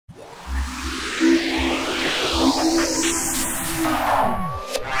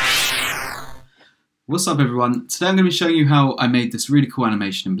What's up everyone? Today I'm going to be showing you how I made this really cool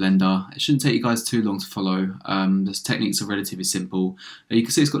animation in Blender. It shouldn't take you guys too long to follow. The techniques are relatively simple. You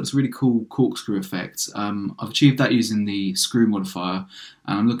can see it's got this really cool corkscrew effect. I've achieved that using the screw modifier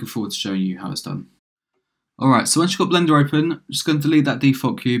and I'm looking forward to showing you how it's done. Alright, so once you've got Blender open, I'm just going to delete that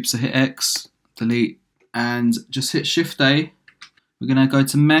default cube. So hit X, delete, and just hit Shift A. We're going to go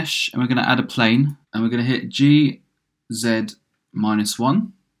to Mesh and we're going to add a plane and we're going to hit G, Z,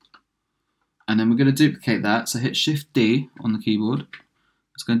 -1. And then we're going to duplicate that, so hit Shift D on the keyboard.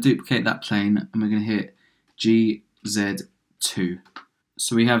 It's going to duplicate that plane and we're going to hit GZ2.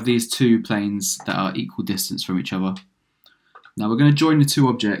 So we have these two planes that are equal distance from each other. Now we're going to join the two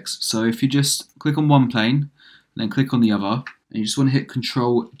objects, so if you just click on one plane and then click on the other, and you just want to hit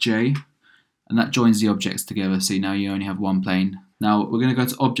Control J, and that joins the objects together, so now you only have one plane. Now we're going to go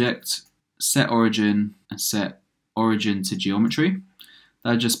to Object, Set Origin, and set Origin to Geometry.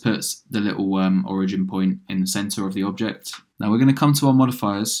 That just puts the little origin point in the center of the object. Now we're going to come to our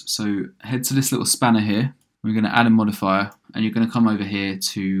modifiers, so head to this little spanner here. We're going to add a modifier and you're going to come over here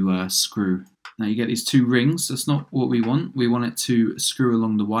to screw. Now you get these two rings. That's not what we want. We want it to screw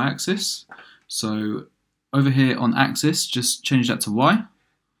along the y-axis. So over here on axis, just change that to y.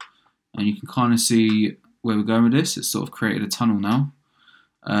 And you can kind of see where we're going with this. It's sort of created a tunnel now.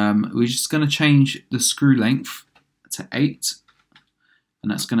 We're just going to change the screw length to 8. And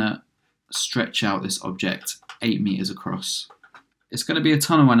that's going to stretch out this object 8 meters across. It's going to be a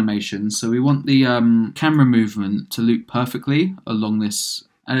tunnel animation, so we want the camera movement to loop perfectly along this.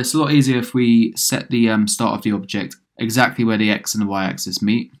 And it's a lot easier if we set the start of the object exactly where the X and the Y axis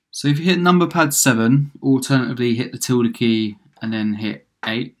meet. So if you hit number pad 7, alternatively hit the tilde key and then hit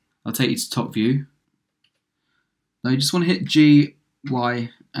 8, I'll take you to top view. Now you just want to hit G,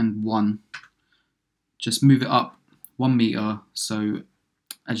 Y and 1. Just move it up 1 meter, so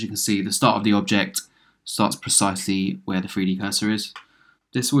as you can see, the start of the object starts precisely where the 3D cursor is.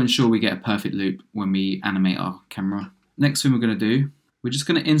 This will ensure we get a perfect loop when we animate our camera. Next thing we're going to do, we're just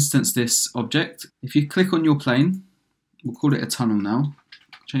going to instance this object. If you click on your plane, we'll call it a tunnel now.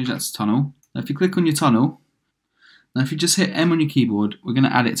 Change that to tunnel. Now if you click on your tunnel, now if you just hit M on your keyboard, we're going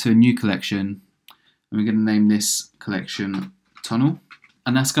to add it to a new collection. And we're going to name this collection tunnel.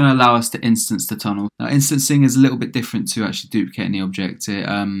 And that's going to allow us to instance the tunnel. Now instancing is a little bit different to actually duplicating the object.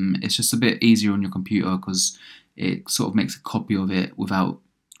 It's just a bit easier on your computer because it sort of makes a copy of it without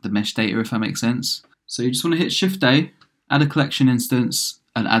the mesh data, if that makes sense. So you just want to hit Shift A, add a collection instance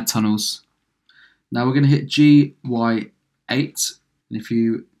and add tunnels. Now we're going to hit GY8, and if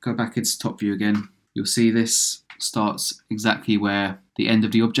you go back into top view again, you'll see this starts exactly where the end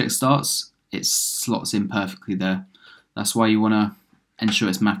of the object starts. It slots in perfectly there. That's why you want to ensure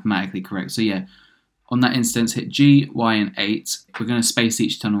it's mathematically correct. So yeah, on that instance, hit G, Y and 8. We're going to space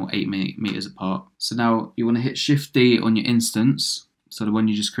each tunnel 8 meters apart. So now you want to hit Shift D on your instance, so the one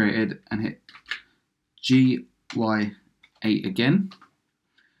you just created, and hit G, Y, 8 again.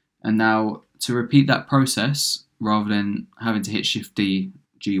 And now to repeat that process, rather than having to hit Shift D,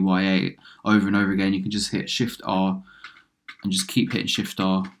 G, Y, 8 over and over again, you can just hit Shift R and just keep hitting Shift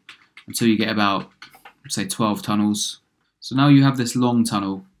R until you get about, say, 12 tunnels. So now you have this long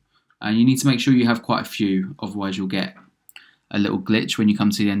tunnel and you need to make sure you have quite a few, otherwise you'll get a little glitch when you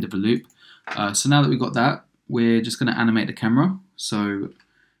come to the end of the loop. So now that we've got that, we're just going to animate the camera. So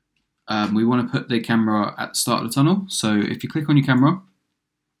we want to put the camera at the start of the tunnel. So if you click on your camera,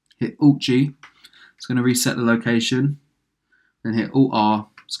 hit Alt G, it's going to reset the location. Then hit Alt R,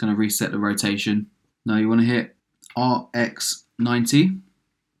 it's going to reset the rotation. Now you want to hit RX90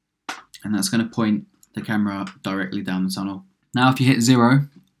 and that's going to point the camera directly down the tunnel. Now if you hit 0,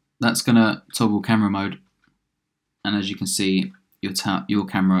 that's going to toggle camera mode, and as you can see, your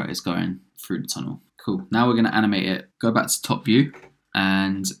camera is going through the tunnel. Cool. Now we're going to animate it. Go back to top view,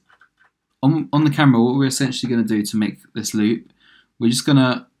 and on the camera, what we're essentially going to do to make this loop, we're just going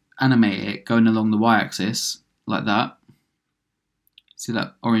to animate it going along the y-axis like that. See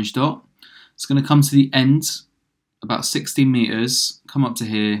that orange dot? It's going to come to the end about 16 meters, come up to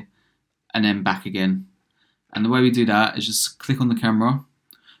here, and then back again. And the way we do that is just click on the camera,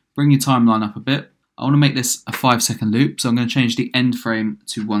 bring your timeline up a bit. I want to make this a 5-second loop, so I'm going to change the end frame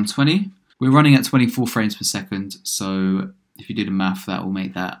to 120. We're running at 24 frames per second, so if you do the math, that will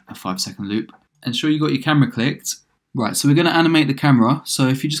make that a 5-second loop. Ensure you got your camera clicked. Right, so we're going to animate the camera. So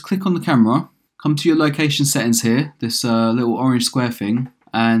if you just click on the camera, come to your location settings here, this little orange square thing,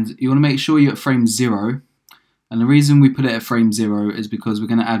 and you want to make sure you're at frame 0. And the reason we put it at frame 0 is because we're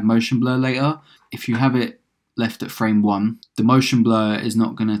going to add motion blur later. If you have it left at frame 1, the motion blur is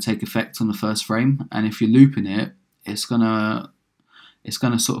not going to take effect on the first frame, and if you're looping it, it's gonna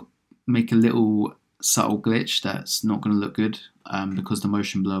sort of make a little subtle glitch that's not going to look good because the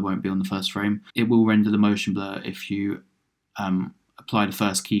motion blur won't be on the first frame. It will render the motion blur if you apply the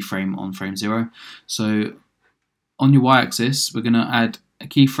first keyframe on frame 0. So on your y-axis, we're going to add a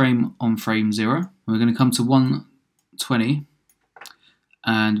keyframe on frame 0. We're going to come to 120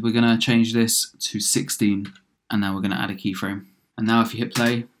 and we're going to change this to 16, and now we're going to add a keyframe. And now if you hit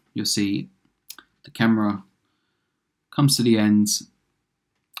play, you'll see the camera comes to the end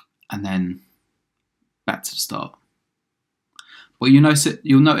and then back to the start. But you'll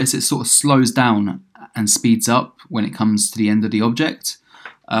notice it sort of slows down and speeds up when it comes to the end of the object.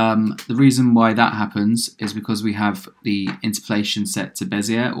 The reason why that happens is because we have the interpolation set to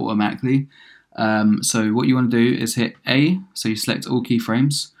Bezier automatically. So what you want to do is hit A, so you select all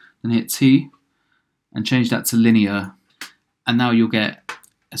keyframes, then hit T and change that to linear, and now you'll get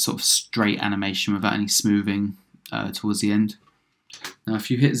a sort of straight animation without any smoothing towards the end. Now if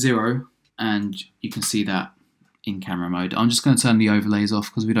you hit 0, and you can see that in camera mode. I'm just going to turn the overlays off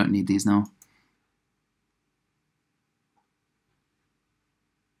because we don't need these now.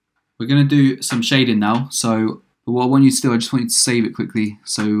 We're going to do some shading now. So what I want you to do, I just want you to save it quickly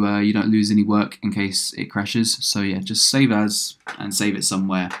so you don't lose any work in case it crashes. So yeah, just save as and save it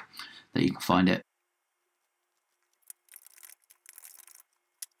somewhere that you can find it.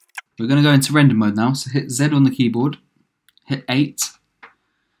 We're going to go into render mode now. So hit Z on the keyboard, hit 8.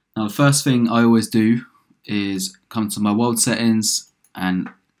 Now the first thing I always do is come to my world settings and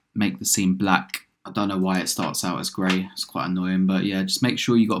make the scene black. I don't know why it starts out as grey, it's quite annoying, but yeah, just make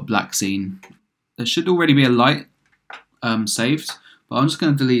sure you got a black scene. There should already be a light saved, but I'm just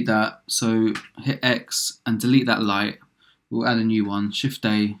going to delete that. So hit X and delete that light. We'll add a new one, Shift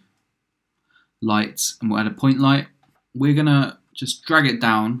A, light, and we'll add a point light. We're going to just drag it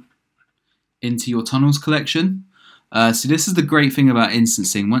down into your tunnels collection. So this is the great thing about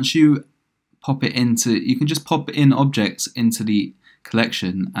instancing. Once you pop it into, you can just pop in objects into the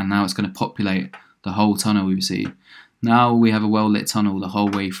collection, and now it's going to populate the whole tunnel we see. Now we have a well lit tunnel the whole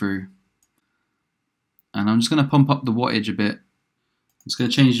way through. And I'm just going to pump up the wattage a bit. I'm just going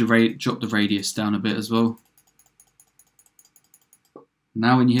to change the rate, drop the radius down a bit as well.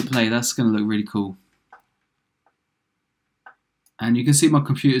 Now when you hit play, that's going to look really cool. And you can see my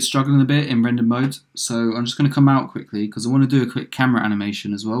computer's struggling a bit in render mode, so I'm just going to come out quickly because I want to do a quick camera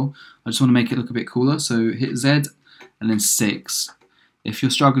animation as well. I just want to make it look a bit cooler, so hit Z and then 6. If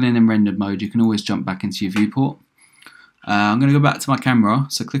you're struggling in rendered mode, you can always jump back into your viewport. I'm going to go back to my camera,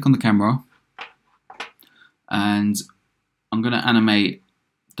 so click on the camera, and I'm going to animate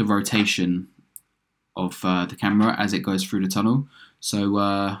the rotation of the camera as it goes through the tunnel. So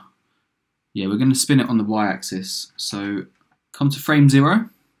yeah, we're going to spin it on the y-axis. So come to frame 0,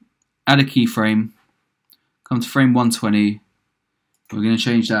 add a keyframe, come to frame 120, we're going to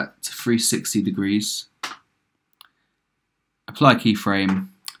change that to 360 degrees, apply keyframe,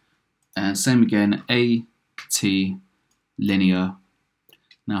 and same again, A, T, linear.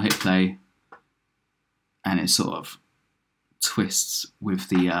 Now hit play, and it sort of twists with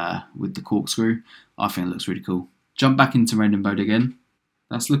the corkscrew. I think it looks really cool. Jump back into render mode again.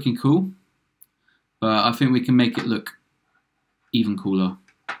 That's looking cool, but I think we can make it look even cooler.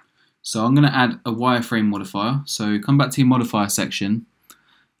 So I'm going to add a wireframe modifier. So come back to your modifier section,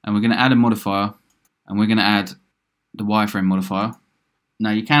 and we're going to add a modifier, and we're going to add the wireframe modifier.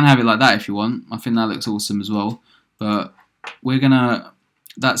 Now you can have it like that if you want. I think that looks awesome as well. But we're gonna,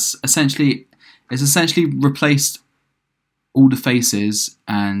 it's essentially replaced all the faces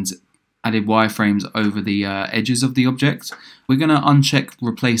and added wireframes over the edges of the object. We're gonna uncheck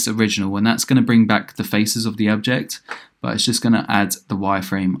replace original, and that's gonna bring back the faces of the object, but it's just gonna add the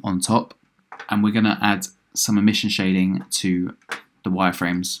wireframe on top, and we're gonna add some emission shading to the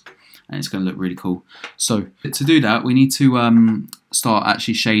wireframes, and it's going to look really cool. So to do that, we need to start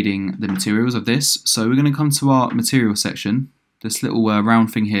actually shading the materials of this. So we're going to come to our material section, this little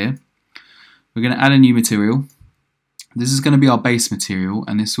round thing here. We're going to add a new material. This is going to be our base material,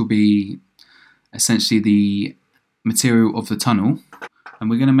 and this will be essentially the material of the tunnel. And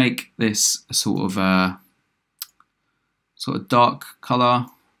we're going to make this a sort of dark color.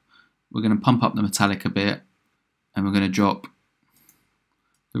 We're going to pump up the metallic a bit, and we're going to drop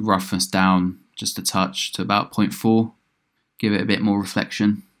the roughness down just a touch to about 0.4, give it a bit more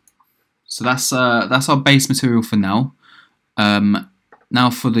reflection. So that's our base material for now. Now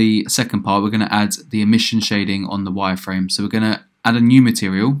for the second part, we're going to add the emission shading on the wireframe. So we're going to add a new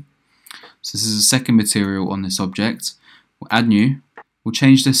material. So this is a second material on this object. We'll add new. We'll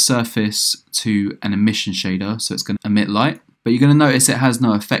change this surface to an emission shader, so it's going to emit light. But you're going to notice it has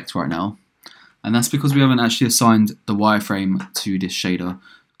no effect right now, and that's because we haven't actually assigned the wireframe to this shader.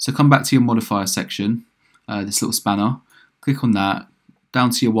 So come back to your modifier section, this little spanner, click on that,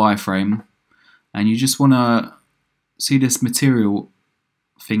 down to your wireframe, and you just want to see this material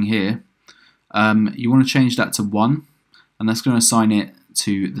thing here. You want to change that to 1, and that's going to assign it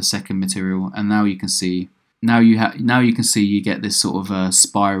to the second material. And now you can see, you get this sort of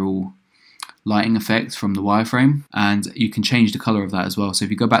spiral lighting effect from the wireframe, and you can change the color of that as well. So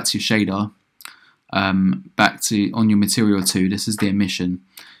if you go back to your shader, back to on your material 2, this is the emission.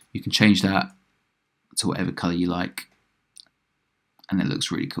 You can change that to whatever color you like, and it looks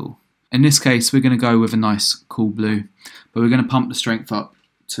really cool. In this case, we're going to go with a nice cool blue, but we're going to pump the strength up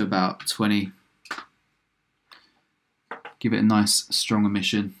to about 20. Give it a nice strong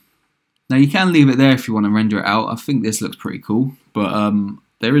emission. Now you can leave it there if you want to render it out. I think this looks pretty cool, but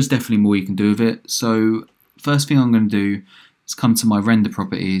there is definitely more you can do with it. So first thing I'm going to do is come to my render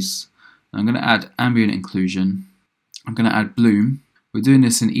properties. I'm going to add ambient inclusion. I'm going to add bloom. We're doing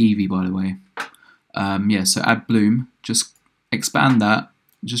this in Eevee, by the way. Yeah, so add bloom. Just expand that.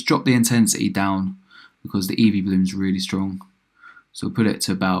 Just drop the intensity down because the Eevee bloom is really strong. So we'll put it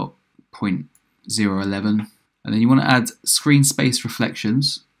to about 0.011. And then you want to add screen space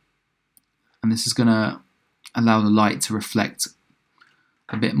reflections. And this is going to allow the light to reflect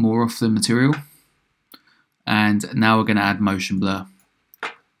a bit more off the material. And now we're going to add motion blur.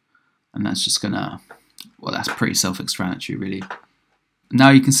 And that's just going to, well, that's pretty self-explanatory really. Now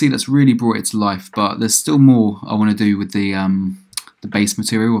you can see that's really brought it to life, but there's still more I want to do with the base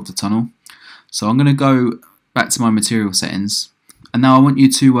material of the tunnel. So I'm going to go back to my material settings, and now I want you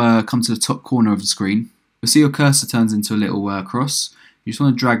to come to the top corner of the screen. You'll see your cursor turns into a little cross. You just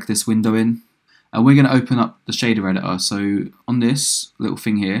want to drag this window in, and we're going to open up the shader editor. So on this little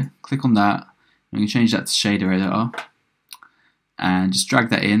thing here, click on that, and you change that to shader editor, and just drag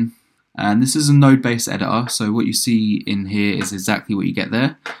that in. And this is a node-based editor, so what you see in here is exactly what you get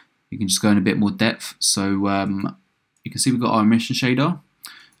there. You can just go in a bit more depth. So you can see we've got our emission shader,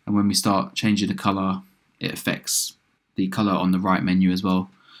 and when we start changing the color, it affects the color on the right menu as well.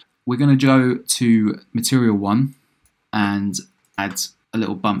 We're going to go to material 1 and add a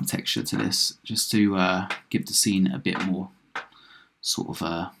little bump texture to this, just to give the scene a bit more sort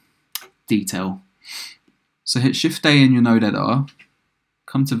of detail. So hit Shift A in your node editor,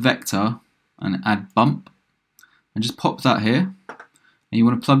 come to vector and add bump, and just pop that here. And you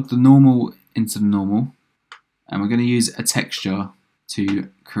want to plug the normal into the normal, and we're going to use a texture to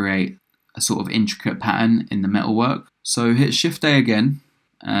create a sort of intricate pattern in the metalwork. So hit Shift A again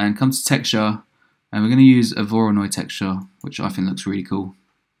and come to texture, and we're going to use a Voronoi texture, which I think looks really cool.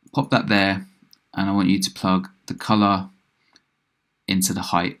 Pop that there, and I want you to plug the color into the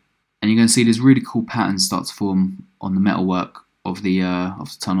height, and you're going to see this really cool pattern start to form on the metalwork of the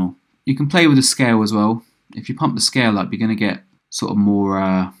tunnel. You can play with the scale as well. If you pump the scale up, you're going to get sort of more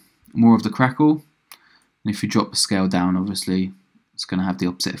of the crackle, and if you drop the scale down, obviously it's going to have the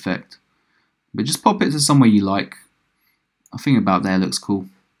opposite effect. But just pop it to somewhere you like. I think about there looks cool.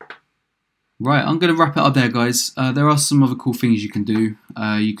 Right, I'm going to wrap it up there, guys. There are some other cool things you can do.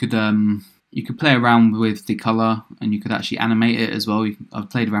 You could play around with the color, and you could actually animate it as well.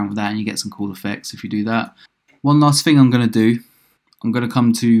 I've played around with that, and you get some cool effects if you do that. One last thing I'm going to do, I'm going to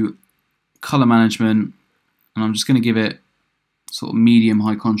come to color management, and I'm just going to give it sort of medium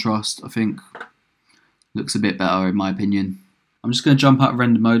high contrast. I think looks a bit better in my opinion. I'm just going to jump out of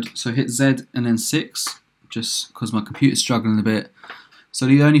render mode, so hit Z and then 6, just because my computer's struggling a bit. So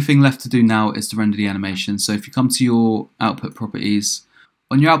the only thing left to do now is to render the animation. So if you come to your output properties,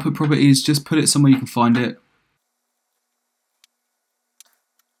 on your output properties, just put it somewhere you can find it.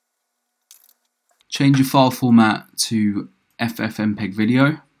 Change your file format to FFmpeg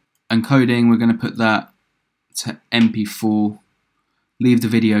video. Encoding, we're going to put that to MP4. Leave the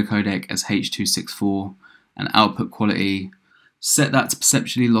video codec as H.264, and output quality, set that to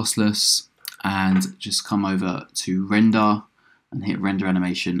perceptually lossless, and just come over to render and hit render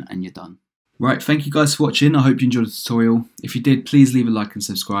animation, and you're done. Right, thank you guys for watching. I hope you enjoyed the tutorial. If you did, please leave a like and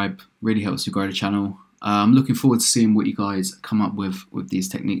subscribe. Really helps to grow the channel. I'm looking forward to seeing what you guys come up with these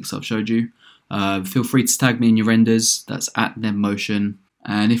techniques I've showed you. Feel free to tag me in your renders. That's at NebMotion.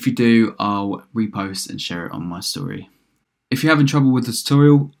 And if you do, I'll repost and share it on my story. If you're having trouble with the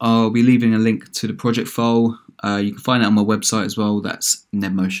tutorial, I'll be leaving a link to the project file. You can find it on my website as well. That's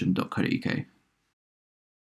nebmotion.co.uk.